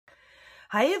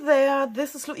Hi there,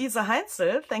 this is Luisa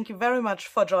Heinzel. Thank you very much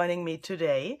for joining me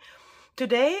today.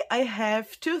 Today I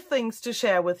have two things to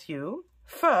share with you.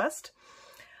 First,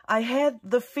 I had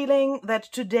the feeling that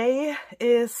today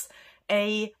is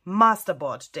a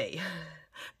masterboard day,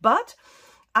 but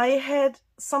I had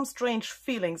some strange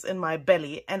feelings in my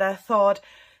belly and I thought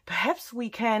perhaps we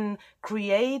can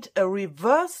create a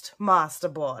reversed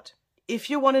masterboard. If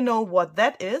you want to know what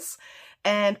that is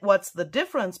and what's the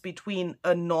difference between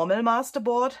a normal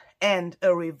masterboard and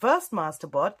a reversed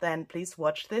masterboard, then please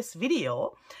watch this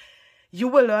video. You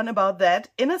will learn about that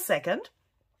in a second.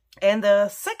 And the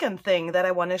second thing that I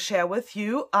want to share with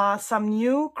you are some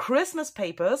new Christmas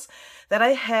papers that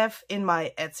I have in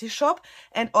my Etsy shop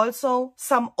and also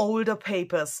some older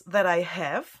papers that I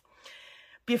have.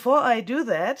 Before I do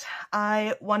that,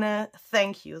 I want to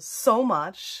thank you so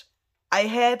much. I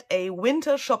had a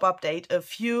winter shop update a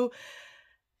few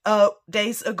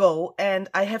days ago and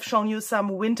I have shown you some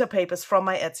winter papers from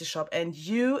my Etsy shop and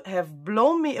you have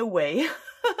blown me away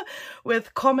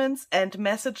with comments and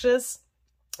messages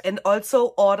and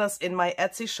also orders in my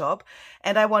Etsy shop,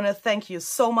 and I want to thank you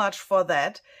so much for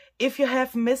that. If you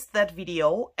have missed that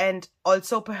video and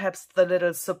also perhaps the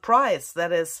little surprise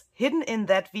that is hidden in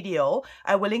that video,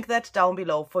 I will link that down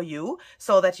below for you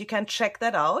so that you can check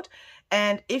that out.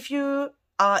 And if you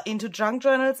are into junk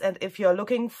journals and if you're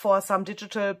looking for some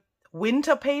digital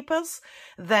winter papers,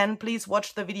 then please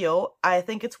watch the video. I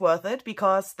think it's worth it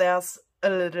because there's a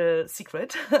little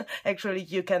secret. Actually,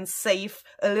 you can save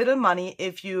a little money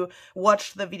if you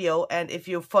watch the video and if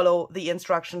you follow the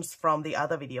instructions from the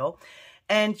other video.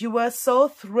 And you were so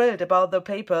thrilled about the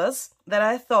papers that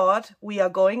I thought we are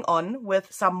going on with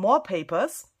some more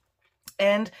papers.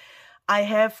 And I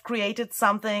have created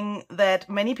something that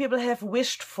many people have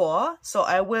wished for. So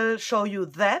I will show you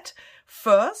that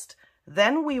first.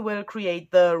 Then we will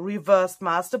create the reversed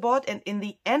masterboard, and in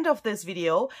the end of this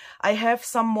video I have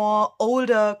some more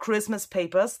older Christmas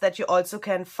papers that you also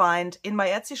can find in my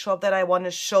Etsy shop that I want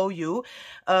to show you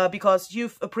because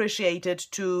you've appreciated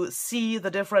to see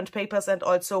the different papers and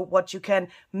also what you can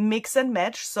mix and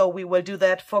match. So we will do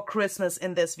that for Christmas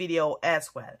in this video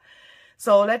as well.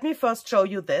 So let me first show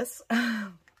you this.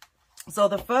 So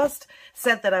the first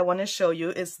set that I want to show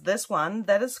you is this one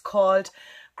that is called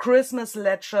Christmas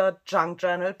Ledger Junk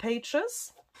Journal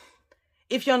Pages.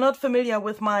 If you're not familiar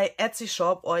with my Etsy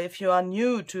shop or if you are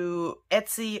new to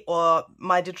Etsy or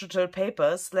my digital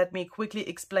papers, let me quickly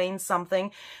explain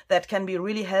something that can be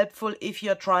really helpful if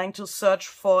you're trying to search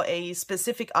for a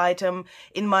specific item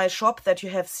in my shop that you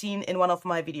have seen in one of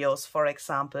my videos, for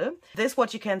example. This,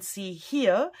 what you can see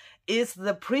here, is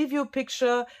the preview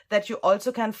picture that you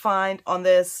also can find on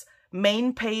this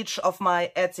main page of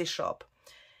my Etsy shop.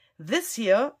 This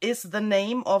here is the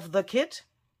name of the kit,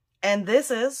 and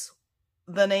this is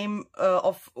the name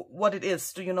of what it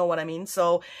is. Do you know what I mean?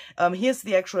 So here's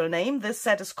the actual name. This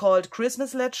set is called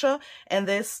Christmas Ledger, and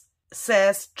this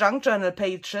says Junk Journal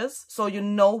Pages, so you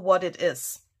know what it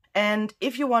is. And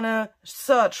if you want to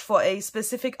search for a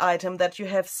specific item that you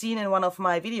have seen in one of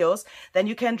my videos, then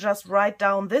you can just write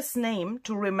down this name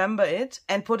to remember it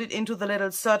and put it into the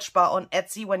little search bar on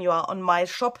Etsy when you are on my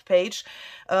shop page.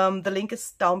 The link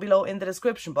is down below in the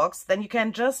description box. Then you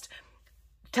can just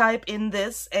type in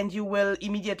this and you will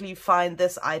immediately find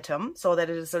this item so that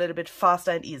it is a little bit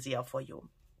faster and easier for you.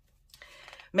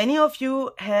 Many of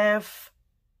you have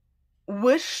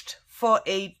wished for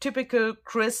a typical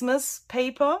Christmas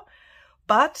paper,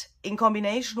 but in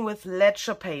combination with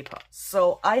ledger paper.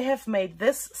 So I have made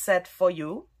this set for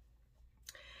you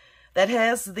that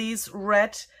has these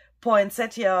red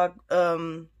poinsettia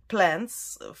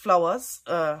plants, flowers,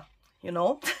 you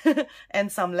know,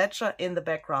 and some ledger in the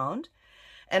background.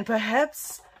 And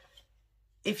perhaps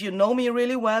if you know me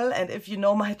really well and if you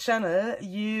know my channel,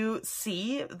 you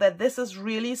see that this is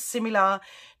really similar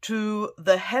to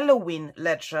the Halloween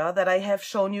ledger that I have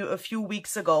shown you a few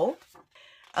weeks ago.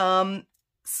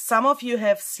 Some of you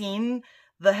have seen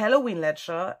the Halloween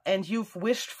ledger and you've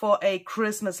wished for a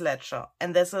Christmas ledger.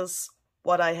 And this is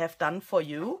what I have done for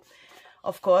you.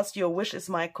 Of course, your wish is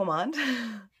my command.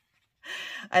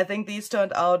 I think these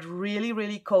turned out really,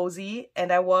 really cozy,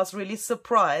 and I was really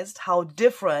surprised how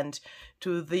different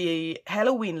to the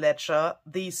Halloween ledger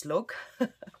these look.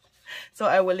 So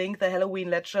I will link the Halloween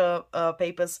ledger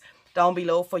papers down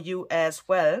below for you as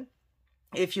well,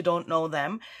 if you don't know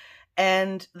them.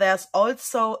 And there's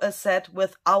also a set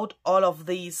without all of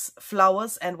these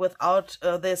flowers and without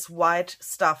this white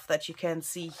stuff that you can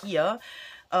see here,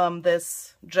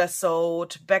 this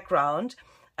gessoed background.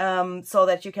 so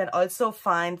that you can also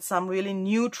find some really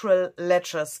neutral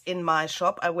ledgers in my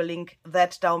shop. I will link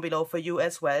that down below for you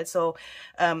as well. So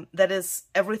that is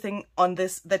everything on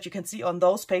this that you can see on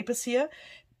those papers here.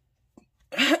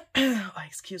 Oh,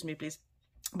 excuse me, please.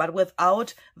 But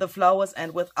without the flowers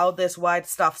and without this white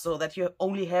stuff, so that you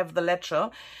only have the ledger.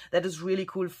 That is really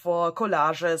cool for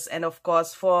collages and of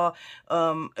course for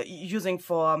using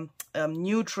for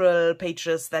neutral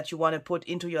pages that you want to put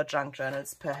into your junk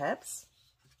journals perhaps.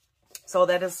 So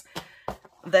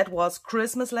that was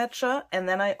Christmas ledger. And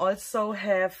then I also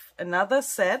have another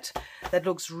set that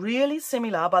looks really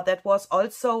similar, but that was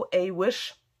also a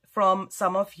wish from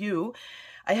some of you.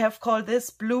 I have called this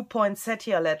Blue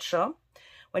Poinsettia ledger.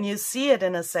 When you see it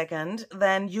in a second,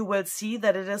 then you will see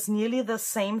that it is nearly the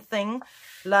same thing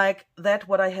like that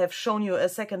what I have shown you a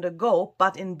second ago,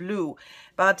 but in blue.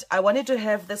 But I wanted to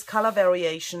have this color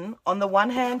variation. On the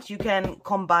one hand, you can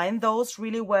combine those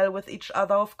really well with each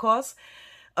other, of course.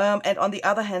 And on the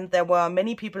other hand, there were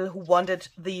many people who wanted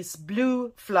these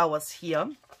blue flowers here.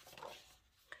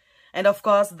 And of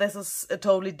course, this is a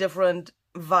totally different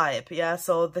vibe, yeah,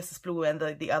 so this is blue and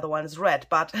the other one is red,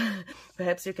 but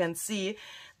perhaps you can see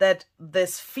that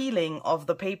this feeling of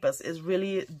the papers is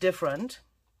really different.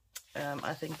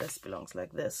 I think this belongs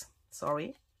like this,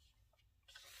 sorry.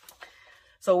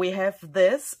 So we have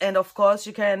this, and of course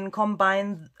you can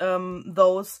combine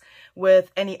those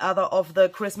with any other of the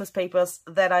Christmas papers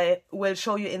that I will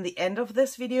show you in the end of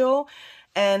this video.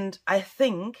 And I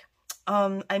think,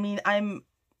 I mean, I'm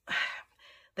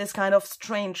this kind of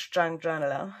strange junk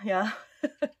journaler, yeah.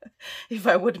 If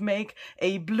I would make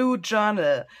a blue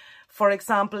journal, for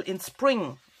example, in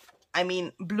spring, I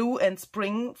mean, blue and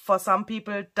spring for some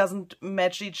people doesn't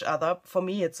match each other. For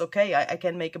me, it's okay. I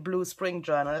can make a blue spring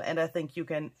journal, and I think you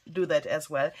can do that as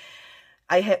well.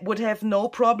 I would have no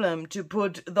problem to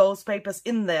put those papers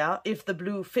in there if the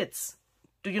blue fits.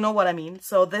 Do you know what I mean?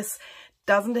 So this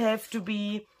doesn't have to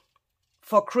be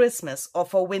for Christmas or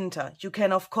for winter. You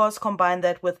can of course combine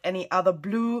that with any other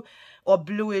blue or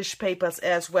bluish papers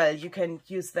as well. You can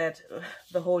use that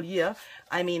the whole year.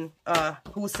 I mean,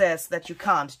 who says that you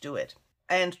can't do it?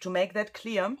 And to make that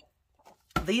clear,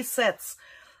 these sets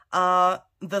are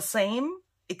the same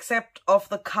except of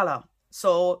the color.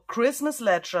 So Christmas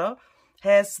ledger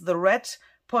has the red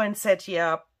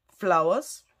poinsettia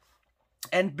flowers,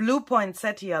 and blue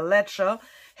poinsettia ledger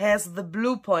has the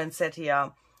blue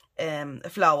poinsettia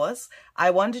flowers.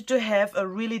 I wanted to have a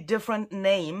really different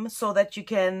name so that you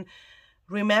can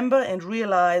remember and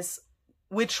realize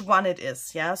which one it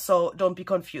is, yeah, so don't be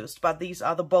confused, but these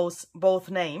are the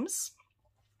both names.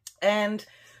 And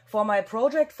for my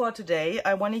project for today,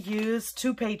 I want to use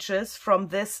 2 pages from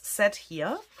this set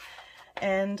here,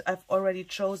 and I've already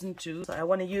chosen 2, so I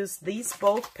want to use these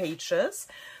both pages.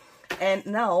 And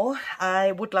now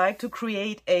I would like to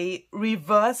create a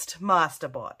reversed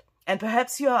masterboard. And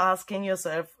perhaps you are asking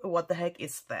yourself, what the heck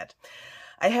is that?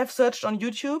 I have searched on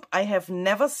YouTube. I have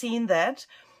never seen that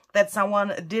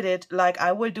someone did it like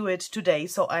I will do it today.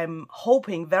 So I'm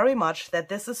hoping very much that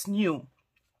this is new.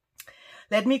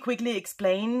 Let me quickly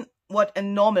explain what a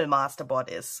normal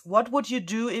masterboard is. What would you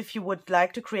do if you would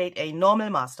like to create a normal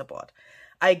masterboard?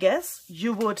 I guess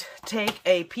you would take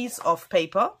a piece of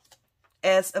paper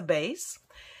as a base,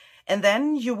 and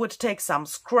then you would take some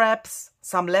scraps,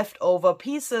 some leftover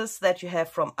pieces that you have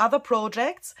from other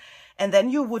projects, and then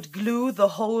you would glue the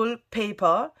whole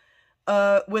paper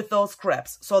with those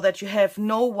scraps so that you have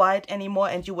no white anymore,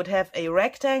 and you would have a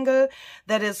rectangle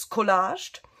that is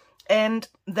collaged. And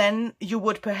then you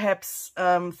would perhaps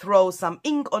throw some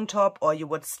ink on top, or you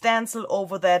would stencil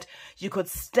over that. You could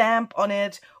stamp on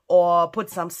it, or put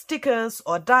some stickers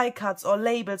or die cuts or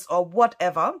labels or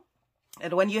whatever.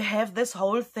 And when you have this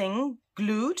whole thing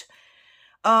glued,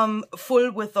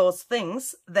 full with those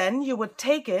things, then you would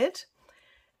take it,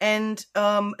 and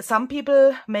some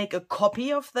people make a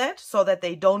copy of that so that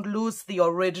they don't lose the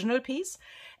original piece.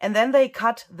 And then they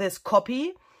cut this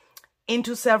copy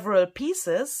into several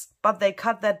pieces, but they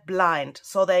cut that blind.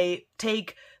 So they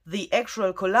take the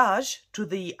actual collage to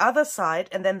the other side,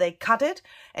 and then they cut it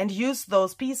and use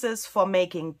those pieces for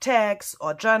making tags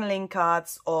or journaling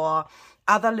cards or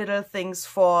other little things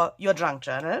for your junk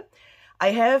journal.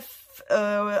 I have,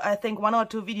 I think, 1 or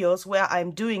 2 videos where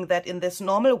I'm doing that in this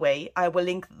normal way. I will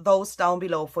link those down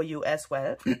below for you as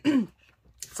well,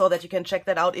 so that you can check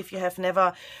that out. If you have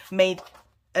never made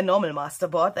a normal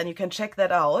masterboard, then you can check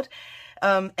that out.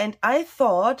 And I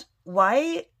thought,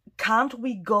 why can't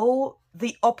we go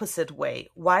the opposite way?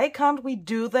 Why can't we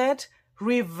do that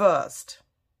reversed?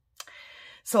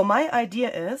 So my idea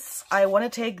is, I want to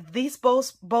take these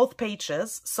both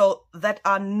pages, so that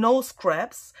are no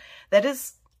scraps. That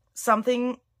is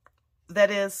something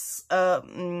that is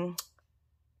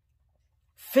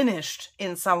finished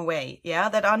in some way, yeah,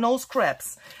 that are no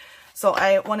scraps. So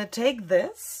I want to take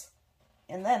this,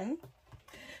 and then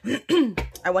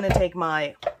I want to take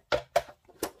my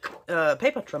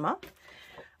paper trimmer.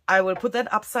 I will put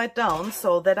that upside down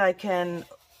so that I can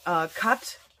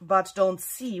cut, but don't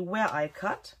see where I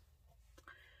cut.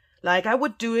 Like I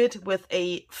would do it with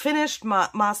a finished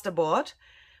masterboard.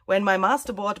 When my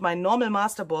masterboard, my normal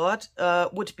masterboard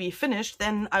would be finished,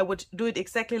 then I would do it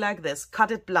exactly like this,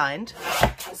 cut it blind,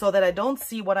 so that I don't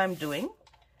see what I'm doing.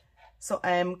 So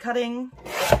I'm cutting,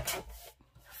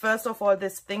 first of all,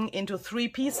 this thing into 3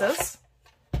 pieces.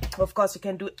 Of course, you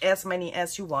can do as many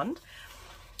as you want.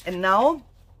 And now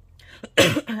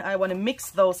I want to mix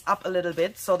those up a little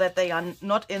bit so that they are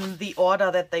not in the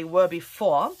order that they were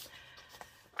before.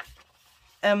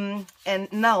 And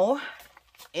now,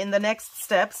 in the next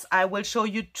steps, I will show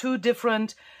you 2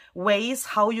 different ways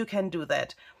how you can do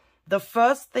that. The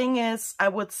first thing is, I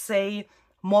would say,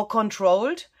 more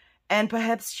controlled. And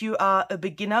perhaps you are a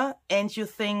beginner and you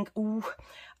think, ooh,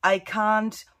 I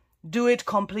can't do it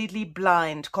completely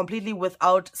blind, completely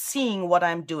without seeing what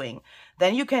I'm doing.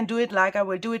 Then you can do it like I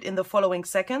will do it in the following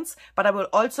seconds, but I will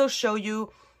also show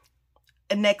you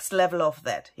a next level of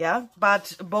that, yeah?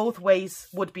 But both ways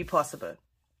would be possible.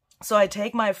 So I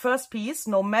take my first piece,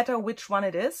 no matter which one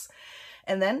it is,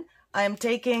 and then I'm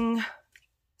taking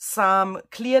some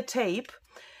clear tape,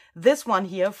 this one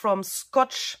here from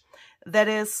Scotch, that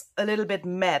is a little bit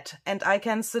matte, and I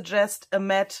can suggest a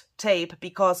matte tape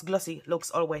because glossy looks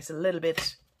always a little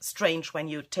bit strange when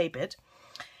you tape it.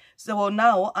 So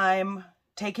now I'm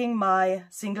taking my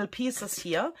single pieces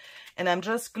here and I'm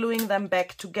just gluing them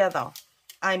back together.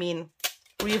 I mean,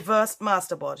 reversed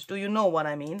masterboard. Do you know what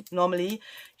I mean? Normally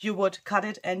you would cut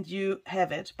it and you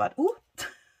have it, but ooh,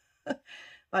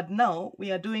 but now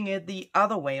we are doing it the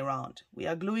other way around. We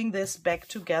are gluing this back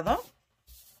together.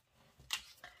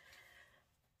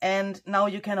 And now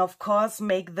you can, of course,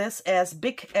 make this as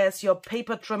big as your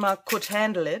paper trimmer could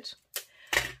handle it.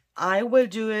 I will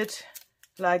do it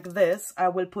like this. I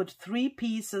will put 3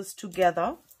 pieces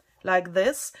together like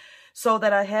this, so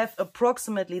that I have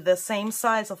approximately the same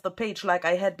size of the page like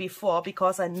I had before,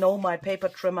 because I know my paper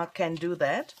trimmer can do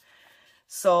that.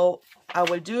 So I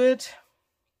will do it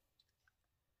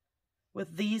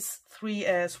with these 3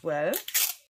 as well.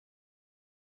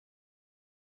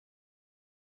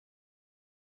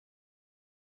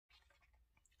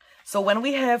 So when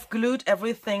we have glued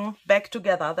everything back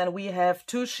together, then we have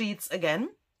 2 sheets again.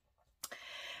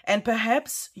 And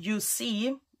perhaps you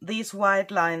see these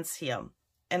white lines here.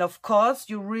 And of course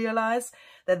you realize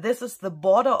that this is the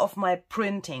border of my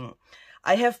printing.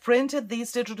 I have printed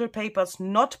these digital papers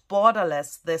not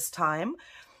borderless this time,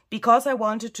 because I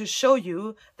wanted to show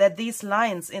you that these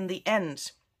lines in the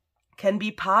end can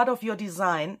be part of your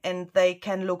design and they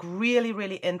can look really,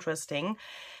 really interesting.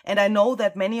 And I know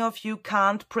that many of you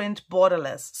can't print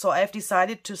borderless. So I've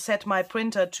decided to set my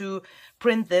printer to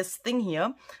print this thing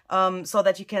here so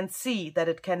that you can see that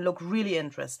it can look really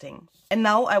interesting. And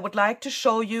now I would like to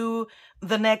show you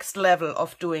the next level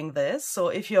of doing this. So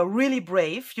if you're really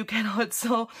brave, you can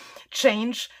also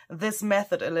change this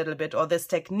method a little bit, or this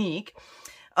technique.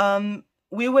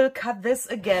 We will cut this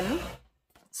again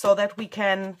so that we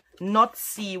can not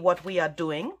see what we are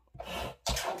doing.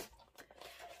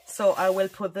 So I will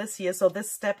put this here. So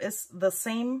this step is the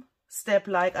same step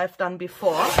like I've done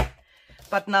before.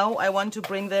 But now I want to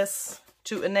bring this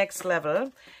to a next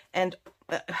level. And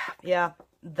yeah,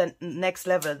 the next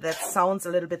level, that sounds a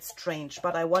little bit strange,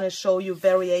 but I want to show you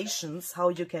variations how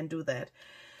you can do that.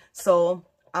 So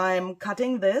I'm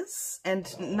cutting this, and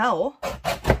now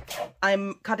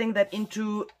I'm cutting that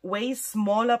into way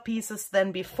smaller pieces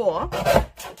than before.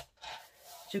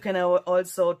 You can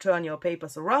also turn your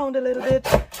papers around a little bit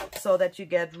so that you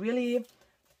get really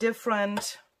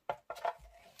different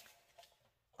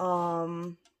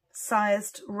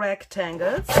sized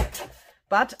rectangles.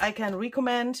 But I can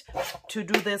recommend to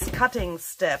do this cutting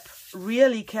step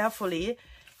really carefully,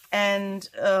 and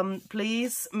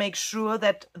please make sure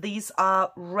that these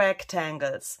are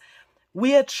rectangles.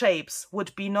 Weird shapes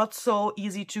would be not so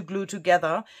easy to glue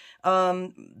together.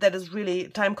 That is really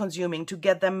time consuming to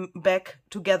get them back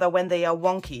together when they are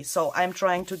wonky. So I'm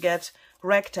trying to get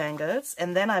rectangles,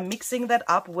 and then I'm mixing that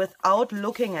up without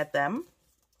looking at them.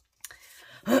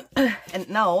 And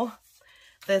now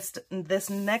this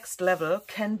next level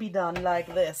can be done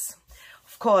like this.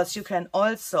 Of course, you can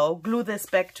also glue this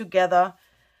back together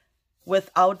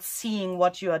without seeing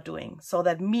what you are doing. So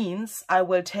that means I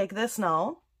will take this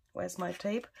now. Where's my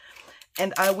tape?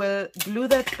 And I will glue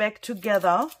that back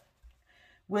together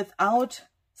without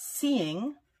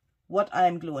seeing what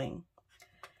I'm gluing.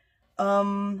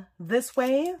 This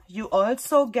way you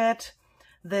also get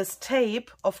this tape,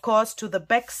 of course, to the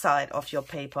back side of your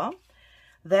paper.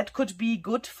 That could be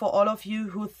good for all of you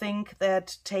who think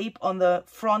that tape on the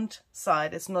front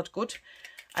side is not good.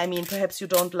 I mean, perhaps you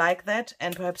don't like that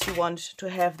and perhaps you want to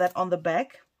have that on the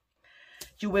back.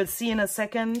 You will see in a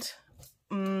second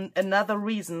another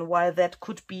reason why that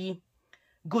could be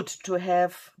good to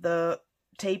have the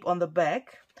tape on the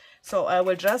back. So I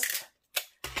will just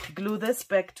glue this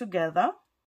back together.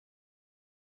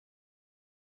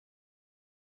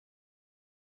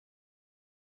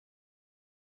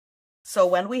 So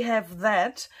when we have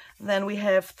that, then we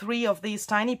have 3 of these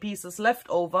tiny pieces left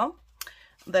over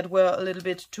that were a little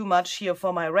bit too much here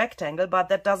for my rectangle, but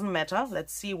that doesn't matter.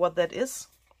 Let's see what that is.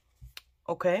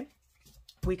 Okay,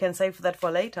 we can save that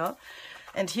for later.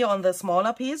 And here on the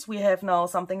smaller piece, we have now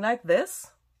something like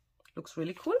this. Looks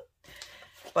really cool,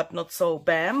 but not so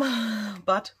bam,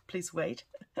 but please wait.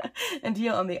 And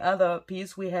here on the other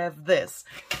piece, we have this.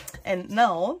 And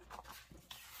now,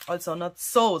 also not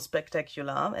so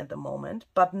spectacular at the moment,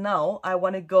 but now I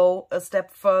want to go a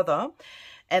step further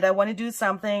and I want to do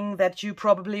something that you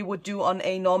probably would do on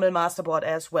a normal masterboard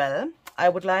as well. I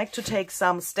would like to take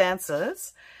some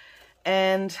stencils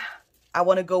and I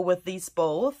want to go with these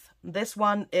both. This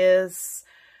one is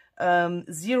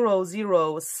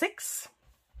 006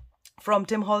 from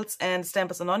Tim Holtz and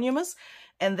Stampers Anonymous,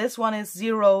 and this one is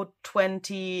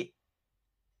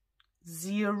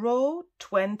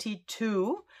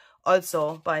 022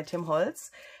 also by Tim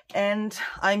Holtz, and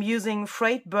I'm using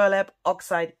frayed burlap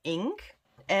oxide ink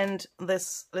and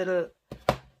this little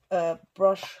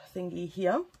brush thingy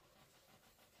here.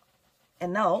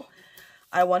 And now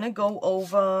I want to go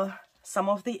over some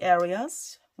of the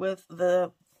areas with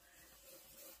the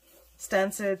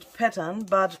stenciled pattern,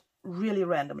 but really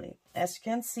randomly. As you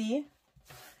can see,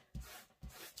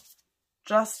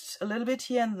 just a little bit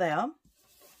here and there.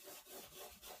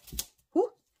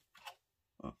 Whew.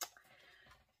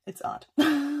 It's art.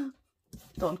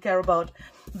 Don't care about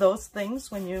those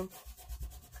things when you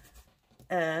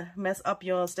mess up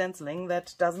your stenciling.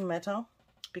 That doesn't matter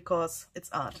because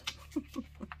it's art.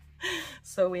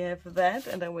 So we have that,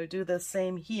 and I will do the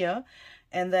same here,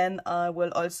 and then I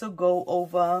will also go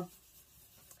over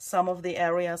some of the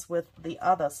areas with the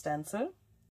other stencil.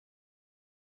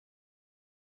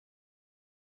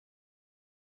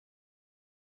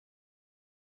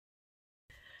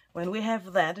 When we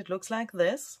have that, it looks like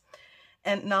this.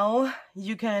 And now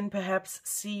you can perhaps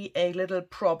see a little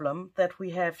problem that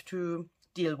we have to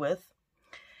deal with.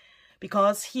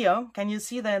 Because here, can you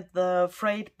see that the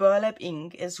frayed burlap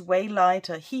ink is way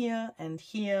lighter here and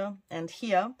here and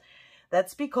here?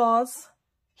 That's because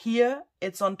here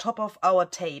it's on top of our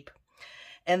tape.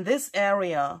 And this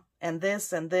area and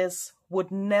this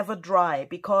would never dry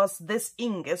because this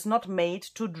ink is not made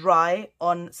to dry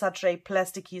on such a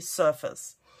plasticky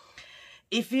surface.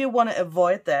 If you want to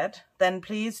avoid that, then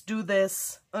please do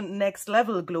this next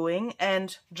level gluing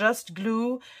and just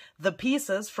glue the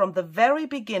pieces from the very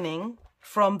beginning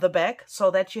from the back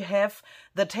so that you have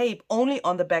the tape only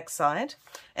on the back side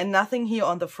and nothing here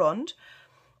on the front.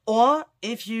 Or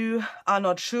if you are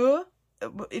not sure,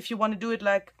 if you want to do it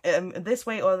like this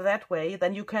way or that way,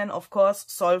 then you can of course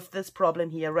solve this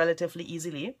problem here relatively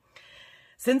easily.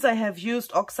 Since I have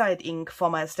used oxide ink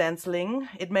for my stenciling,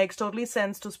 it makes totally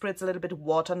sense to spritz a little bit of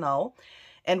water now.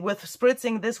 And with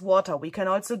spritzing this water, we can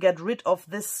also get rid of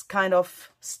this kind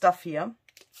of stuff here.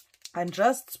 I'm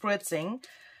just spritzing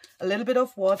a little bit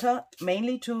of water,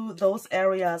 mainly to those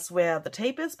areas where the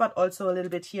tape is, but also a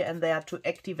little bit here and there to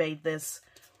activate this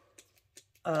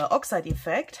oxide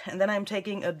effect. And then I'm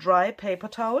taking a dry paper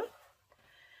towel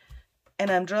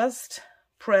and I'm just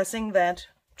pressing that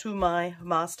to my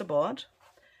masterboard.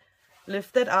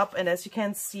 Lift it up, and as you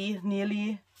can see,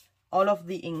 nearly all of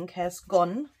the ink has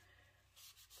gone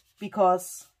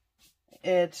because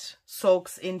it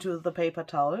soaks into the paper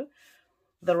towel.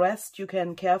 The rest you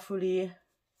can carefully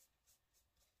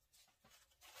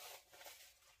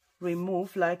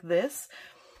remove like this.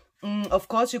 Of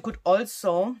course, you could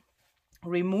also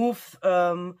remove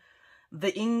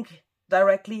the ink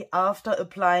directly after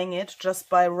applying it just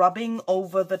by rubbing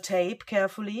over the tape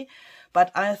carefully. But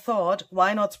I thought,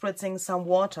 why not spritzing some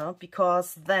water?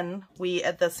 Because then we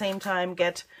at the same time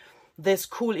get this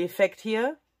cool effect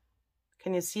here.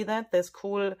 Can you see that? This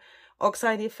cool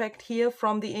oxide effect here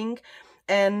from the ink.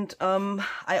 And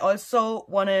I also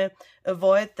want to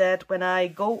avoid that when I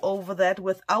go over that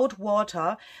without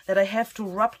water, that I have to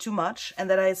rub too much and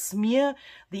that I smear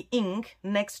the ink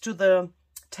next to the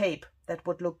tape. That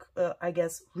would look, I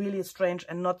guess, really strange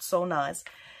and not so nice.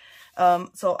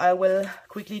 So I will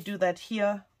quickly do that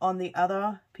here on the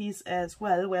other piece as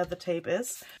well, where the tape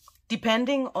is.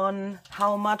 Depending on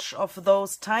how much of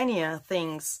those tinier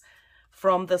things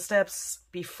from the steps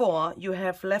before you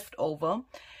have left over,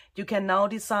 you can now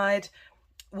decide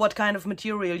what kind of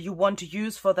material you want to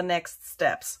use for the next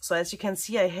steps. So as you can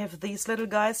see, I have these little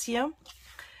guys here,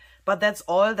 but that's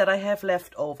all that I have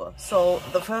left over. So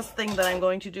the first thing that I'm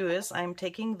going to do is I'm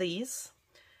taking these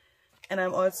and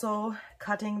I'm also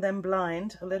cutting them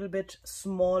blind a little bit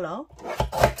smaller,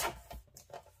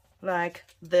 like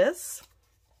this.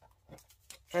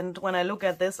 And when I look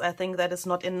at this, I think that is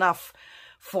not enough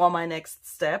for my next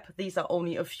step. These are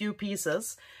only a few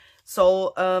pieces.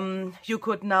 So you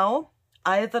could now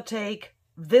either take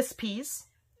this piece,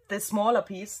 this smaller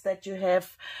piece that you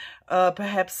have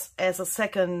perhaps as a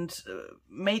second,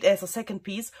 made as a second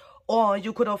piece, or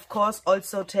you could of course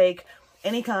also take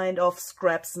any kind of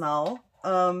scraps now.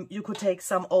 You could take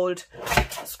some old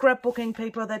scrapbooking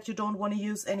paper that you don't want to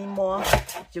use anymore.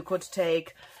 You could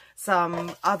take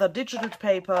some other digital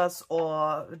papers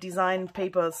or design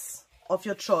papers of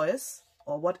your choice,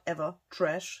 or whatever,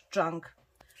 trash, junk.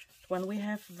 When we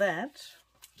have that,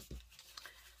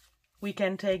 we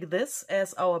can take this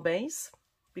as our base,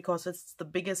 because it's the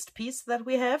biggest piece that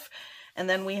we have. And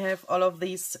then we have all of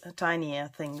these tinier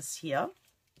things here.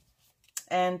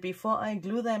 And before I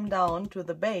glue them down to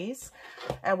the base,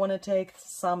 I want to take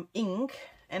some ink,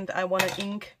 and I want to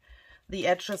ink the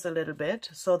edges a little bit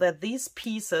so that these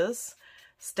pieces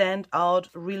stand out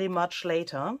really much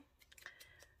later.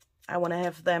 I want to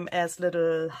have them as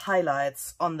little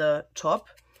highlights on the top,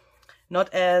 not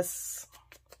as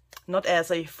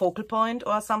a focal point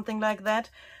or something like that,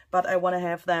 but I want to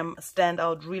have them stand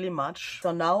out really much.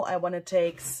 So now I want to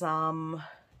take some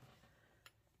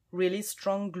really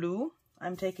strong glue.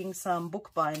 I'm taking some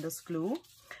bookbinders glue,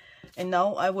 and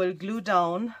now I will glue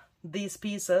down these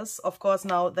pieces. Of course,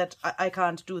 now that I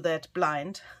can't do that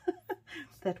blind,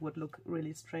 that would look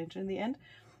really strange in the end.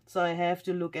 So I have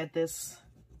to look at this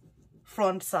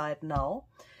front side now.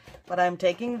 But I'm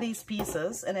taking these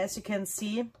pieces, and as you can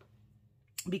see,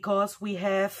 because we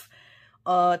have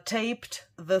taped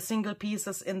the single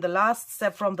pieces in the last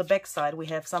step from the back side, we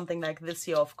have something like this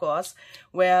here, of course,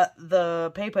 where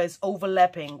the paper is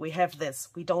overlapping. We have this.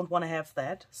 We don't want to have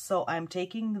that. So I'm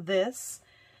taking this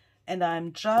and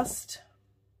I'm just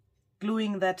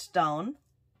gluing that down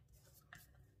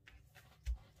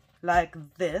like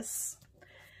this,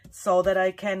 so that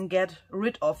I can get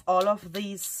rid of all of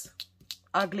these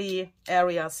ugly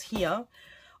areas here.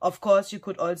 Of course, you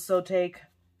could also take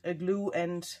a glue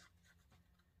and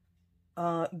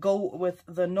go with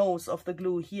the nose of the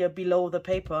glue here below the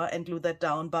paper and glue that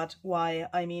down, but why?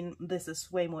 I mean, this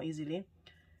is way more easily,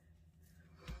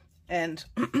 and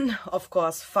of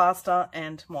course faster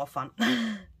and more fun.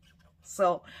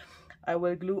 So I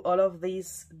will glue all of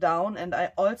these down, and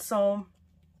I also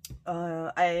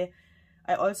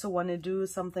I also want to do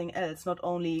something else, not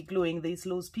only gluing these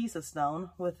loose pieces down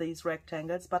with these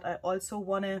rectangles, but I also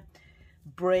want to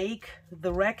break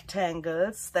the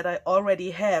rectangles that I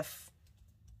already have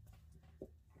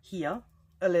here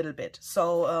a little bit.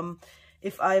 So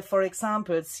if I, for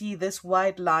example, see this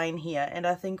white line here and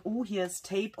I think, oh, here's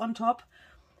tape on top,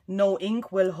 no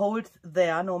ink will hold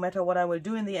there, no matter what I will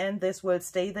do in the end, this will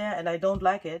stay there and I don't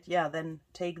like it, yeah, then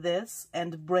take this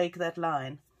and break that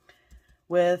line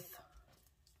with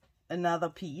another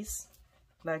piece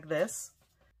like this.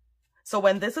 So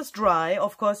when this is dry,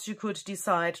 of course, you could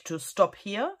decide to stop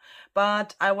here,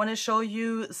 but I want to show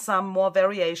you some more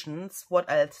variations, what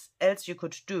else you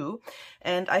could do.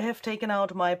 And I have taken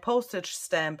out my postage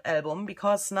stamp album,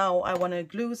 because now I want to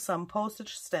glue some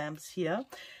postage stamps here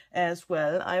as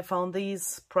well. I found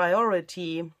these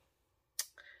priority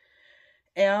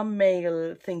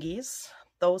airmail thingies.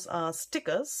 Those are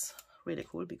stickers, really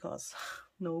cool, because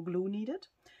no glue needed.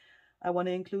 I want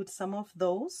to include some of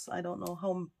those. I don't know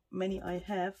how many I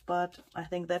have, but I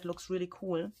think that looks really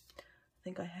cool. I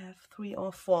think I have 3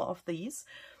 or 4 of these.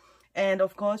 And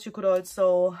of course you could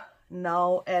also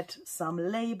now add some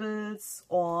labels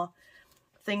or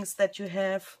things that you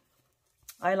have.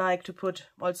 I like to put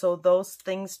also those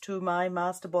things to my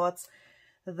masterboards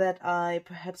that I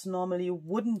perhaps normally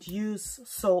wouldn't use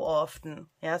so often.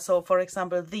 Yeah, so for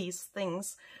example, these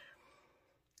things,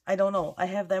 I don't know, I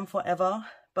have them forever,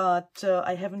 but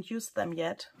I haven't used them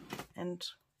yet. And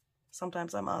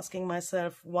sometimes I'm asking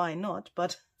myself, why not?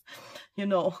 But, you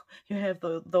know, you have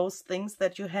those things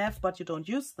that you have, but you don't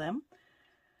use them.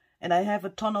 And I have a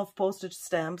ton of postage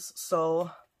stamps,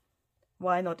 so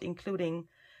why not including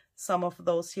some of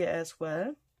those here as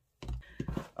well?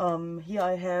 Here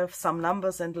I have some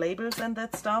numbers and labels and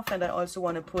that stuff, and I also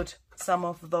want to put some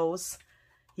of those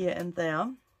here and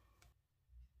there.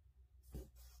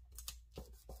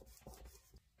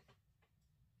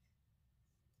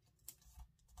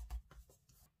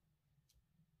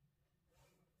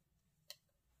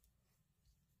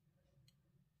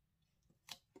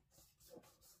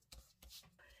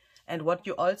 And what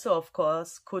you also, of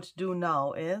course, could do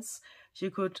now is you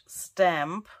could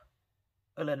stamp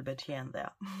a little bit here and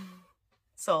there.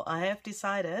 So I have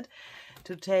decided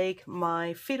to take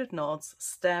my Field Notes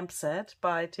stamp set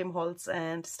by Tim Holtz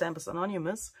and Stampers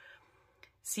Anonymous.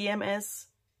 CMS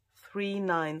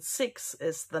 396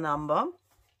 is the number.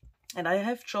 And I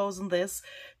have chosen this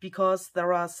because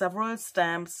there are several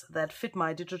stamps that fit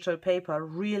my digital paper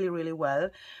really, really well.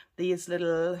 These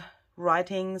little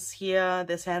writings here,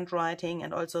 this handwriting,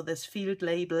 and also this field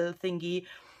label thingy,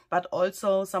 but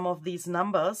also some of these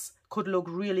numbers could look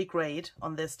really great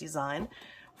on this design.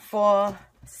 For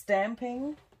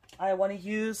stamping, I want to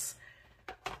use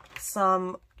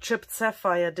some chipped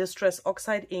sapphire distress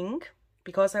oxide ink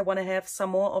because I want to have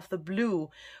some more of the blue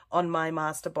on my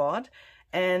masterboard,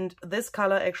 and this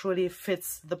color actually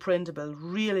fits the printable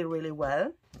really, really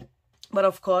well. But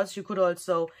of course you could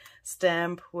also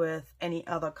stamp with any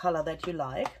other color that you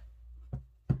like.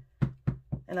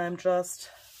 And I'm just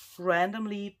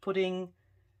randomly putting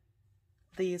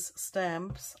these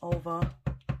stamps over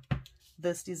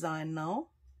this design now.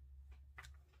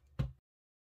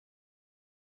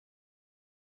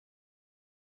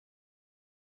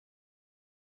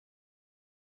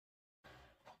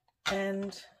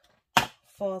 And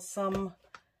for some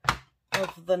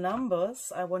of the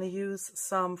numbers, I want to use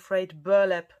some frayed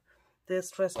burlap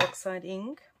distress oxide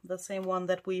ink, the same one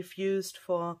that we've used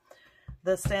for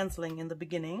the stenciling in the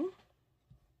beginning.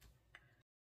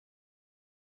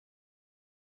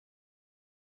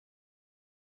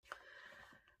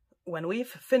 When we've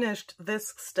finished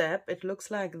this step, it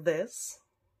looks like this.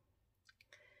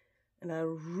 And I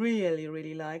really,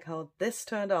 really like how this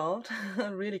turned out.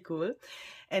 Really cool.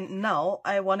 And now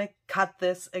I want to cut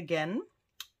this again.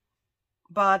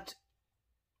 But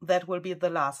that will be the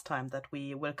last time that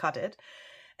we will cut it,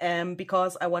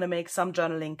 because I want to make some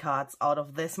journaling cards out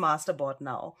of this masterboard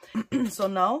now. So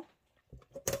now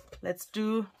let's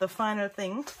do the final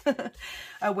thing.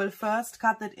 I will first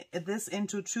cut this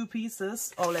into two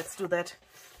pieces. Oh, let's do that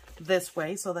this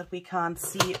way so that we can't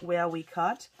see where we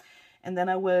cut. And then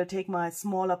I will take my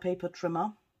smaller paper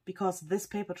trimmer, because this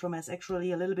paper trimmer is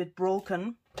actually a little bit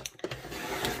broken.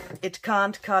 It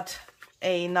can't cut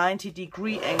a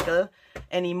 90-degree angle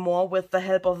anymore with the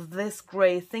help of this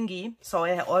gray thingy, so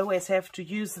I always have to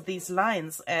use these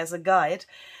lines as a guide.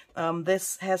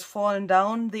 This has fallen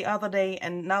down the other day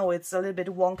and now it's a little bit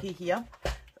wonky here,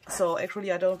 so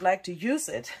actually I don't like to use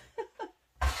it.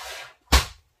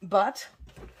 But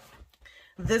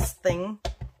this thing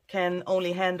can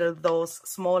only handle those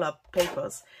smaller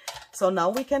papers. So now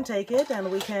we can take it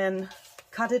and we can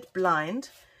cut it blind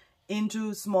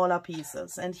into smaller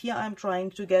pieces. And here I'm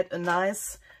trying to get a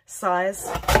nice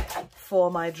size for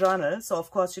my journal. So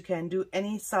of course you can do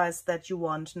any size that you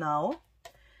want now.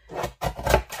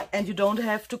 And you don't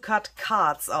have to cut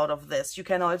cards out of this. You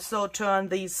can also turn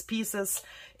these pieces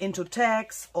into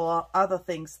tags or other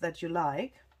things that you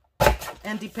like.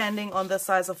 And depending on the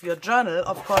size of your journal,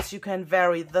 of course, you can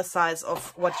vary the size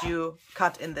of what you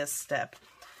cut in this step.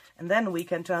 And then we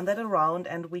can turn that around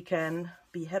and we can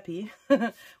be happy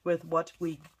with what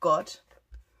we got.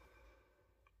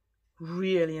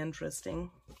 Really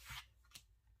interesting.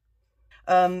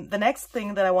 The next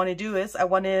thing that I want to do is I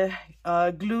want to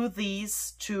glue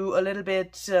these to a little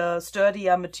bit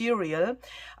sturdier material.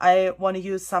 I want to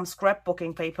use some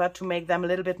scrapbooking paper to make them a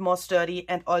little bit more sturdy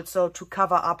and also to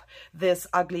cover up this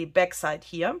ugly backside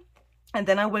here. And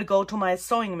then I will go to my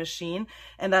sewing machine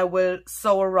and I will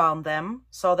sew around them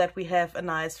so that we have a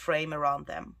nice frame around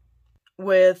them.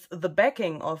 With the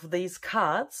backing of these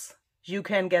cards, you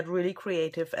can get really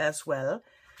creative as well.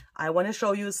 I want to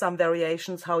show you some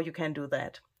variations how you can do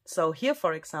that. So here,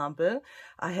 for example,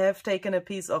 I have taken a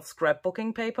piece of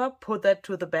scrapbooking paper, put that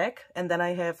to the back, and then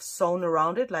I have sewn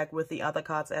around it like with the other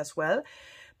cards as well.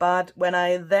 But when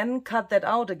I then cut that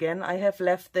out again, I have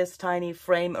left this tiny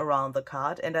frame around the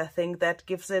card, and I think that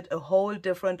gives it a whole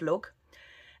different look.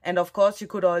 And of course, you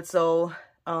could also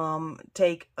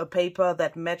take a paper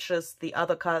that matches the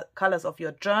other colors of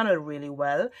your journal really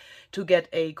well to get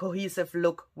a cohesive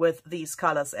look with these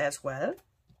colors as well.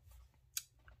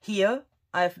 Here,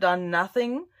 I've done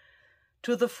nothing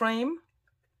to the frame,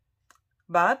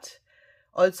 but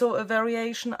also a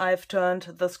variation, I've turned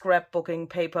the scrapbooking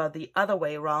paper the other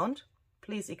way around.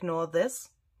 Please ignore this.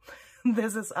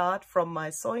 This is art from my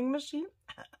sewing machine.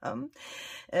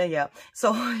 Yeah,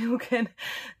 so you can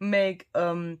make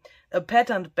a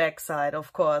patterned backside,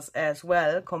 of course, as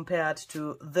well, compared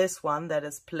to this one that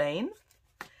is plain.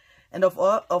 And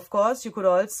of course, you could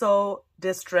also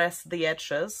distress the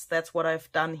edges. That's what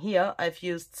I've done here. I've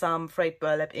used some frayed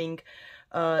burlap ink,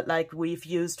 like we've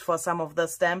used for some of the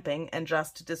stamping, and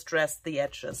just distressed the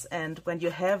edges. And when you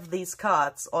have these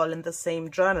cards all in the same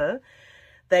journal,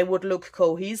 they would look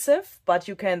cohesive, but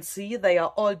you can see they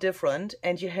are all different,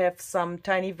 and you have some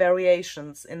tiny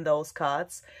variations in those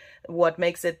cards, what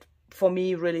makes it, for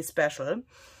me, really special.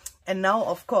 And now,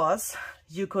 of course,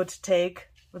 you could take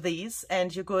these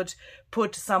and you could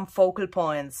put some focal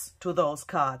points to those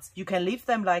cards. You can leave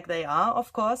them like they are,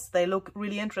 of course. They look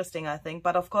really interesting, I think,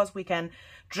 but of course we can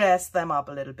dress them up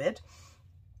a little bit.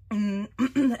 And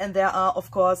there are,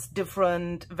 of course,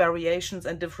 different variations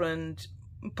and different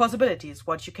possibilities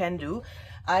what you can do.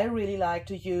 I really like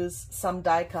to use some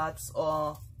die cuts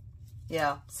or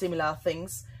similar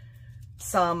things.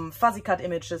 Some fuzzy cut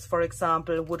images, for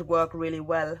example, would work really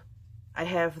well. I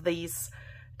have these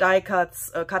die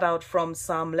cuts cut out from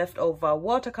some leftover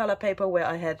watercolor paper where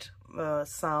I had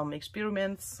some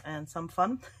experiments and some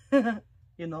fun,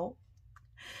 you know.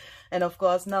 And of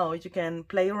course now you can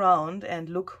play around and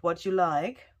look what you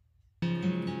like.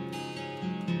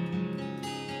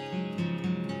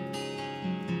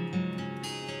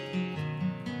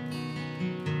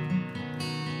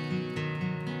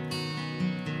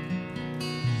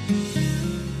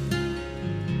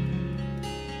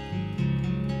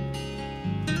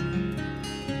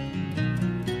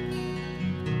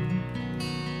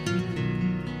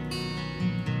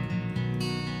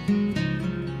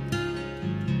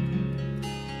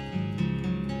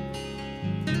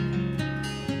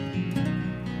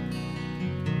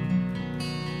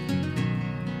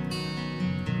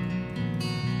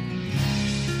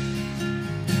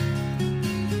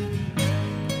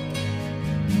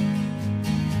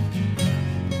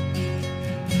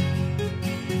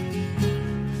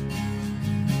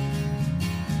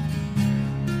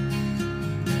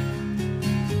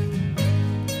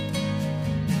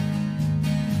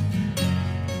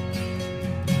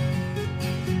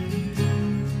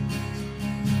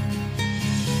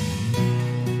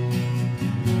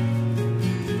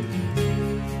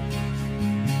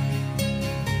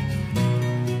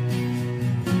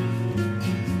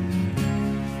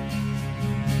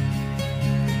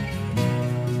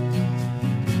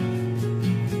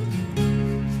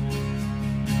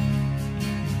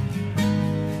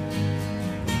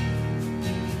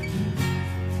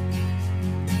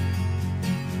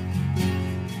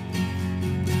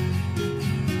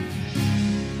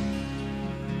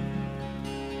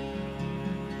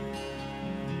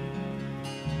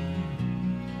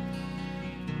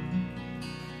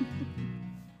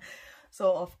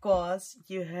 So of course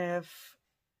you have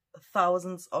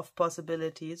thousands of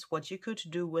possibilities what you could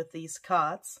do with these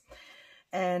cards.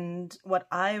 And what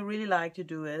I really like to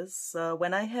do is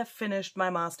when I have finished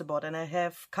my masterboard and I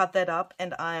have cut that up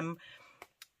and I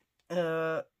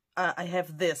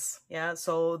have this,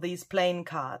 so these plain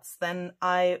cards, then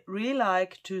I really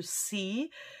like to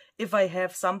see if I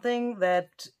have something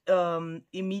that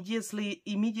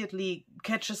immediately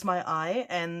catches my eye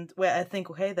and where I think,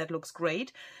 okay, that looks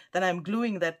great, then I'm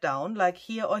gluing that down, like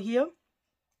here or here,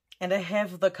 and I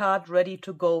have the card ready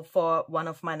to go for one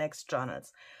of my next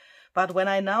journals. But when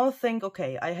I now think,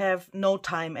 okay, I have no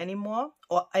time anymore,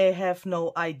 or I have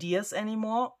no ideas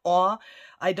anymore, or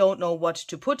I don't know what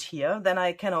to put here, then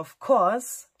I can, of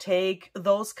course, take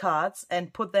those cards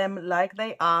and put them like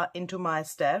they are into my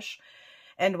stash.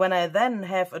 And when I then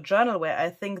have a journal where I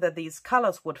think that these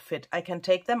colors would fit, I can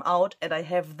take them out and I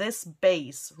have this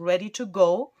base ready to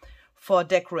go for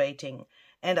decorating.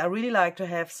 And I really like to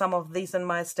have some of these in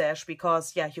my stash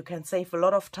because, yeah, you can save a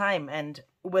lot of time. And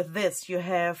with this, you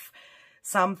have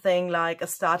something like a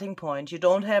starting point. You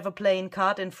don't have a plain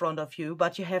card in front of you,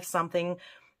 but you have something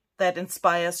that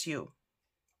inspires you.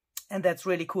 And that's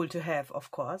really cool to have, of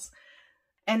course.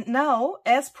 And now,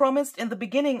 as promised in the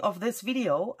beginning of this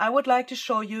video, I would like to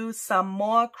show you some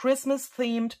more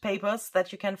Christmas-themed papers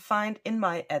that you can find in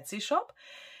my Etsy shop.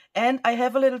 And I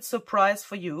have a little surprise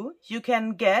for you. You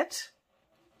can get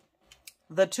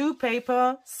the two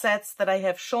paper sets that I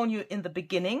have shown you in the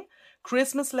beginning,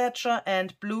 Christmas Ledger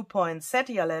and Blue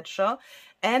Poinsettia Ledger,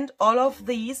 and all of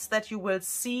these that you will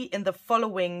see in the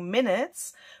following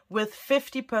minutes with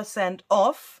 50%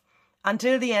 off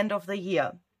until the end of the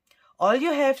year. All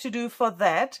you have to do for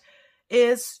that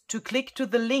is to click to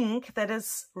the link that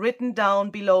is written down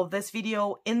below this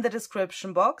video in the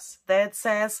description box that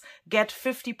says get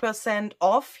 50%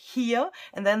 off here,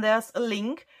 and then there's a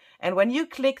link. And when you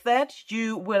click that,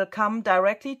 you will come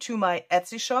directly to my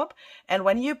Etsy shop. And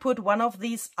when you put one of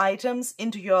these items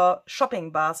into your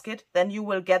shopping basket, then you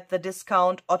will get the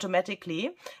discount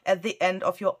automatically at the end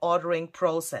of your ordering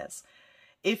process.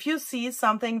 If you see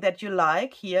something that you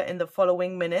like here in the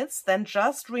following minutes, then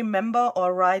just remember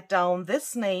or write down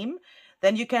this name.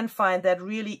 Then you can find that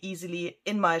really easily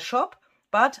in my shop.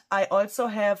 But I also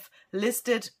have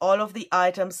listed all of the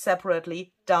items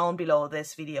separately down below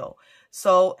this video.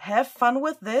 So have fun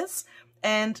with this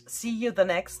and see you the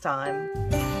next time.